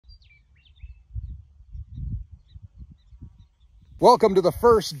Welcome to the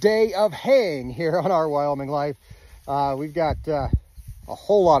first day of haying here on Our Wyoming Life. We've got a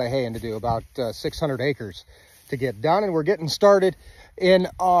whole lot of haying to do, about 600 acres to get done, and we're getting started in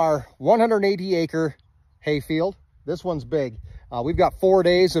our 180 acre hay field. This one's big. We've got 4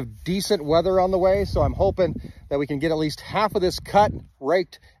 days of decent weather on the way, so I'm hoping that we can get at least half of this cut,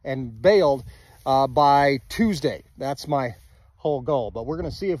 raked, and baled by Tuesday. That's my whole goal, but we're gonna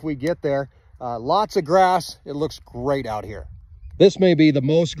see if we get there. Lots of grass. It looks great out here. This may be the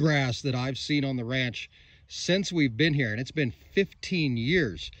most grass that I've seen on the ranch since we've been here, and it's been 15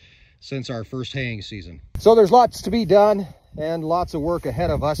 years since our first haying season. So there's lots to be done and lots of work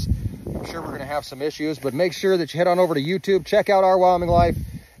ahead of us. I'm sure we're going to have some issues, but make sure that you head on over to YouTube, check out Our Wyoming Life,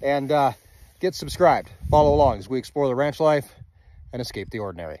 and get subscribed. Follow along as we explore the ranch life and escape the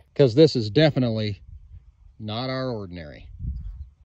ordinary. Because this is definitely not our ordinary.